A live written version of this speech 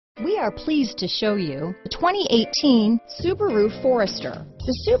We are pleased to show you the 2018 Subaru Forester.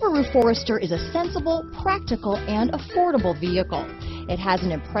 The Subaru Forester is a sensible, practical, and affordable vehicle. It has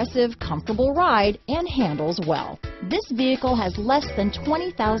an impressive, comfortable ride and handles well. This vehicle has less than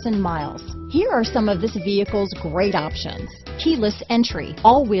 20,000 miles. Here are some of this vehicle's great options: keyless entry,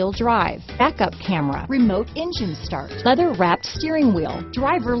 all-wheel drive, backup camera, remote engine start, leather-wrapped steering wheel,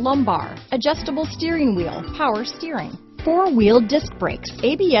 driver lumbar, adjustable steering wheel, power steering, four-wheel disc brakes,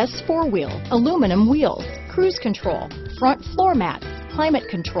 ABS four-wheel, aluminum wheels, cruise control, front floor mats, climate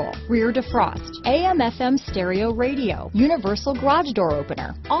control, rear defrost, AM/FM stereo radio, universal garage door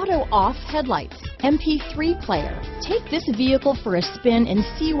opener, auto-off headlights, MP3 player. Take this vehicle for a spin and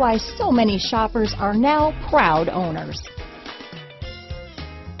see why so many shoppers are now proud owners.